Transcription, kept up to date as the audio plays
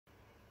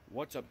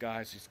What's up,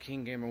 guys? It's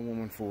King Gamer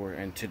Woman 4,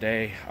 and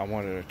today I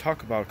wanted to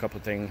talk about a couple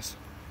of things.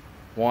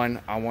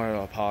 One, I wanted to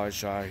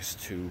apologize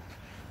to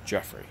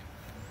Jeffrey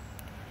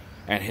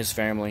and his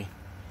family.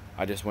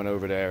 I just went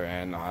over there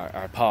and I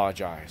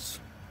apologize.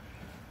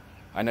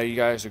 I know you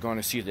guys are going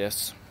to see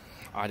this.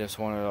 I just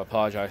wanted to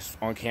apologize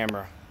on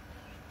camera,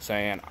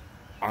 saying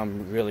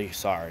I'm really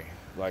sorry,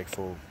 like,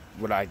 for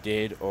what I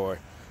did, or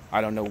I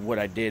don't know what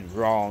I did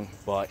wrong,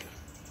 but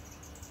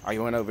I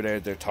went over there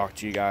to talk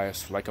to you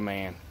guys like a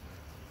man.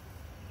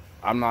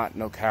 I'm not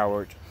no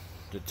coward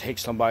to take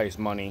somebody's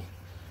money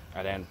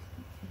and then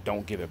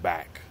don't give it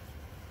back.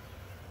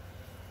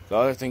 The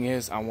other thing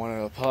is, I want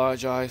to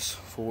apologize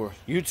for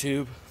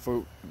YouTube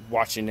for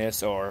watching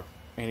this, or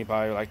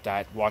anybody like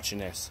that watching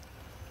this.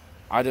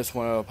 I just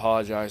want to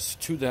apologize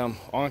to them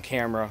on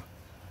camera.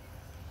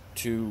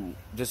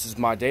 This is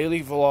my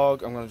daily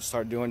vlog. I'm going to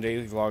start doing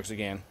daily vlogs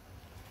again.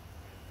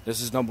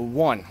 This is number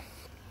 1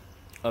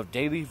 of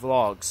daily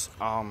vlogs.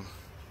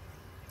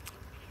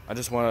 I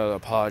just want to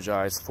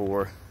apologize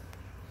for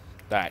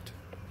that.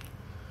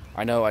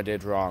 I know I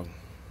did wrong,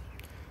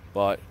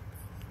 but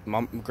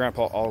my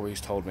grandpa always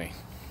told me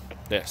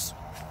this.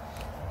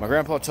 My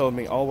grandpa told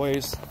me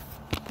always,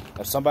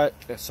 if somebody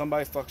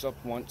fucks up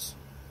once,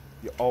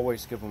 you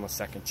always give them a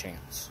second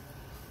chance.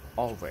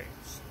 Always.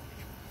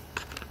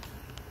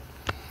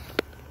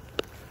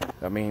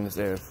 That means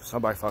if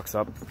somebody fucks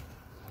up,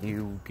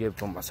 you give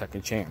them a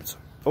second chance,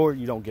 or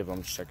you don't give them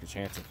a second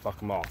chance and fuck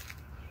them off.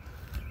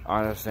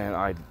 I understand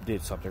I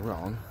did something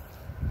wrong.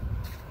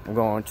 I'm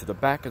going to the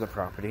back of the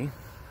property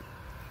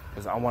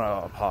because I want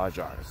to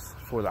apologize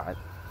for that.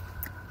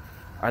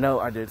 I know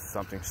I did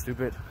something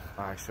stupid.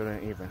 I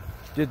shouldn't even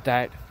did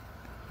that.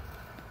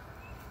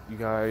 You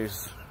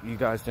guys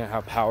didn't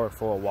have power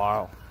for a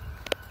while,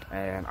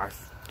 and I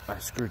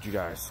screwed you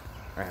guys.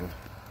 And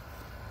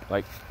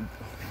like,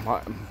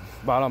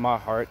 bottom of my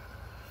heart,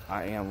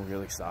 I am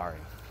really sorry.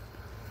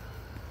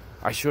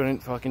 I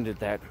shouldn't fucking did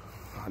that.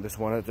 I just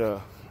wanted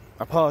to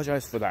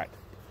apologize for that.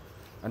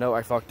 I know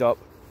I fucked up.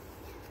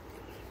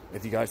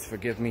 If you guys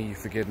forgive me, you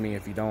forgive me.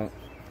 If you don't,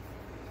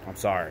 I'm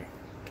sorry.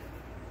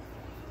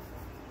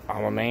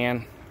 I'm a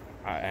man,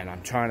 and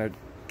I'm trying to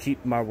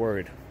keep my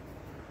word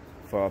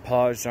for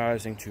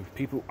apologizing to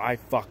people I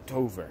fucked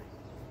over.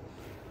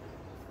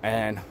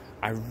 And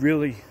I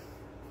really,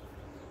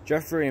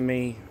 Jeffrey and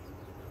me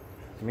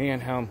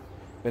and him,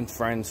 been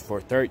friends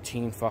for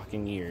 13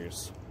 fucking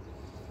years.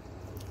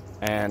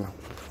 And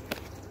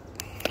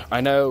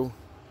I know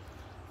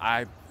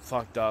I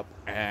fucked up,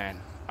 and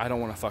I don't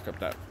want to fuck up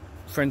that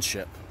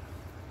friendship,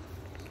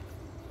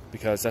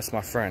 because that's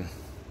my friend,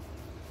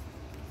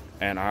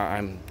 and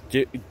I'm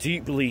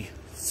deeply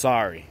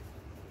sorry.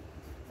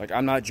 Like,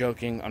 I'm not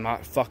joking, I'm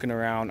not fucking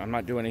around, I'm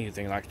not doing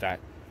anything like that.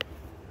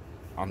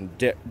 I'm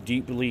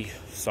deeply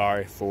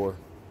sorry for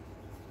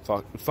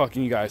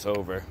fucking you guys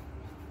over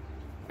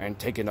and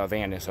taking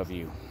advantage of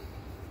you.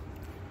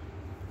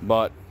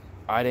 But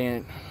I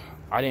didn't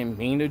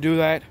mean to do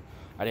that.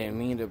 I didn't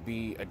mean to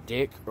be a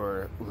dick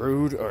or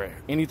rude or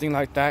anything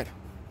like that.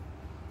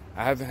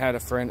 I haven't had a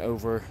friend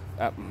over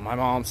at my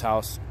mom's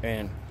house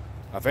in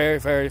a very,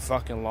 very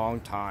fucking long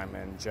time.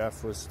 And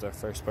Jeff was the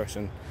first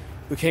person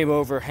who came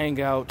over,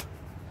 hang out,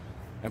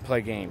 and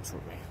play games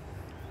with me.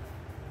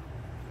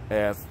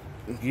 If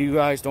you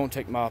guys don't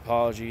take my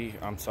apology,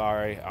 I'm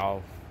sorry.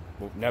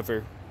 Will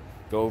never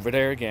go over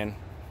there again.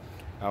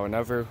 I will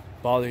never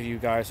bother you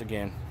guys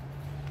again.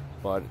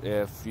 But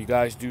if you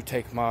guys do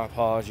take my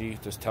apology,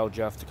 just tell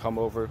Jeff to come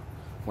over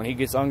when he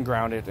gets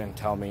ungrounded and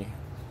tell me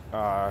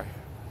I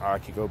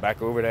could go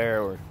back over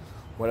there or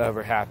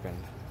whatever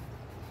happened.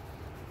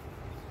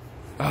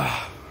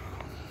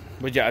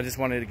 But yeah, I just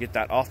wanted to get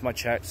that off my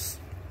chest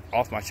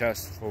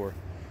for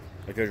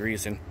a good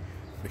reason,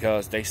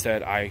 because they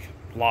said I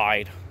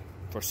lied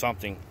for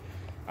something.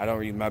 I don't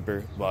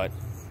remember, but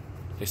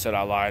they said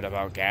I lied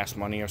about gas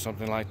money or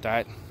something like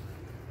that.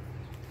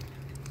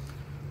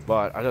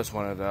 But I just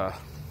wanted to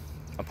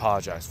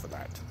apologize for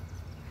that.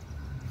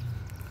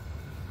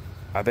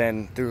 I've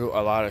been through a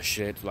lot of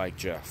shit like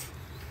Jeff.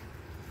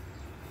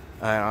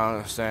 And I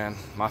understand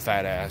my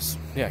fat ass.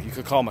 Yeah, you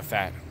could call me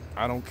fat.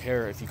 I don't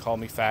care if you call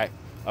me fat,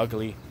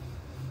 ugly.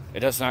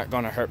 It's not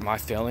going to hurt my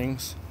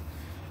feelings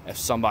if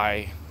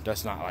somebody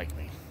does not like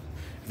me.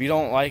 If you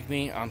don't like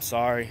me, I'm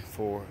sorry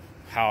for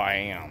how I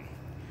am.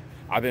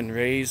 I've been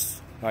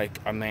raised like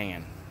a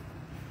man.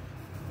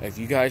 If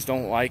you guys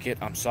don't like it,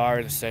 I'm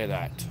sorry to say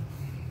that.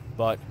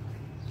 But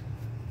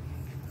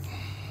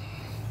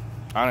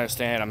I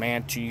understand a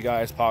man to you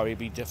guys probably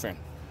be different.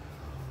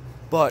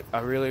 But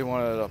I really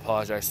wanted to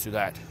apologize to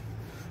that.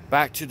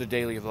 Back to the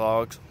daily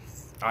vlogs.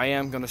 I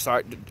am going to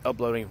start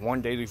uploading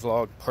 1 daily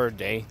vlog per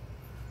day.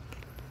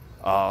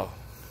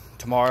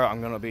 Tomorrow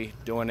I'm going to be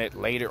doing it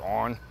later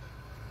on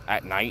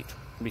at night,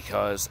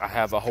 because I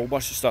have a whole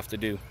bunch of stuff to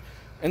do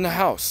in the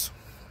house.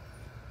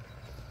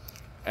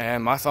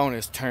 And my phone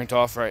is turned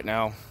off right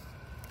now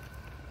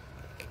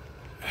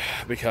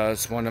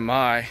because one of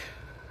my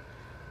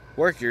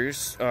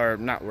workers, or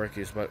not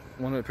workers, but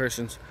one of the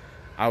persons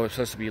I was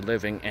supposed to be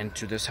living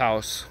into this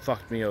house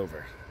fucked me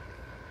over.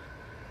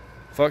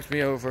 Fucked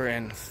me over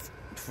and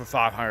for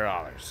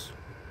 $500.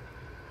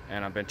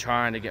 And I've been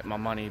trying to get my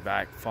money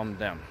back from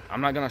them.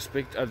 I'm not going to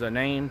speak of the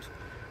names.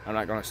 I'm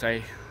not going to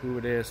say who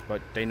it is,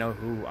 but they know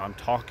who I'm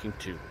talking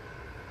to.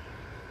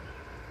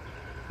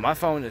 My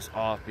phone is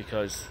off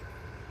because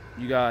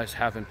you guys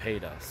haven't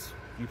paid us.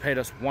 You paid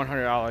us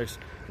 $100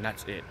 and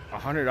that's it.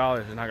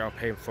 $100 is not going to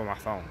pay for my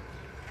phone.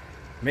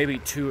 Maybe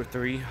 2 or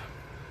 3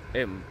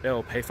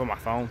 it'll pay for my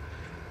phone,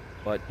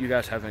 but you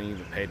guys haven't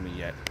even paid me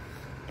yet.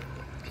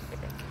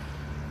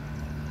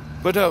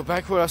 But no,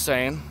 back to what I was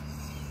saying.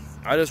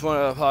 I just want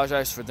to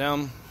apologize for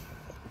them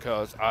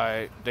because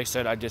they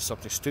said I did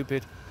something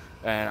stupid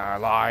and I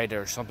lied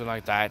or something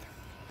like that.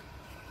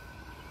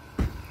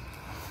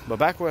 But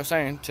back to what I was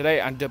saying,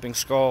 today I'm dipping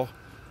Skull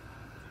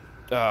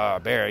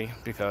Berry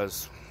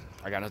because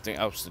I got nothing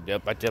else to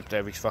dip. I dipped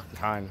every fucking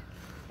time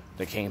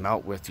they came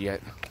out with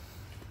yet.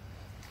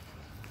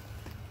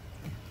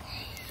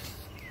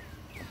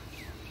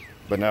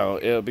 But no,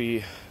 it'll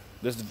be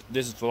this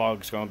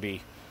vlog is gonna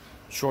be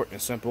short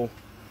and simple.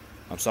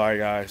 I'm sorry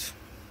guys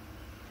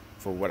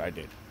for what I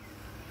did.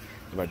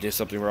 If I did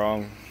something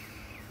wrong,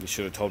 you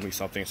should have told me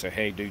something and said,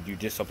 hey dude, you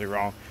did something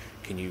wrong.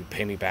 Can you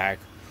pay me back?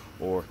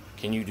 Or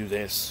can you do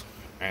this?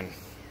 And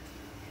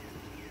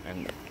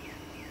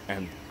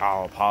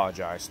I'll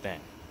apologize then.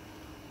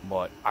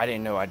 But I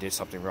didn't know I did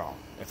something wrong.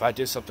 If I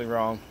did something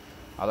wrong,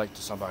 I'd like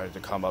somebody to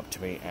come up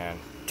to me and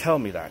tell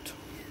me that.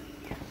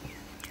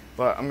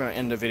 But I'm going to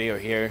end the video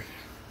here.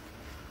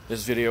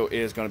 This video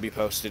is going to be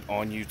posted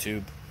on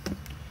YouTube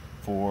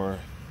for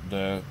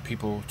the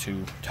people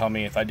to tell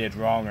me if I did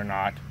wrong or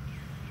not.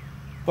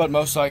 But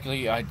most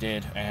likely I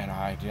did, and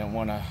I didn't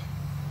want to.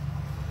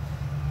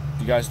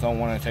 If you guys don't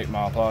want to take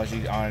my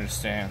apology, I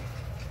understand.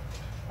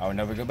 I would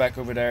never go back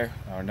over there.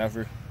 I would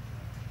never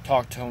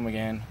talk to him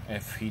again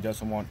if he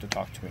doesn't want to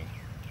talk to me.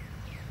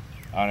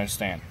 I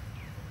understand.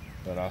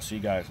 But I'll see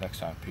you guys next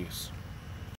time. Peace.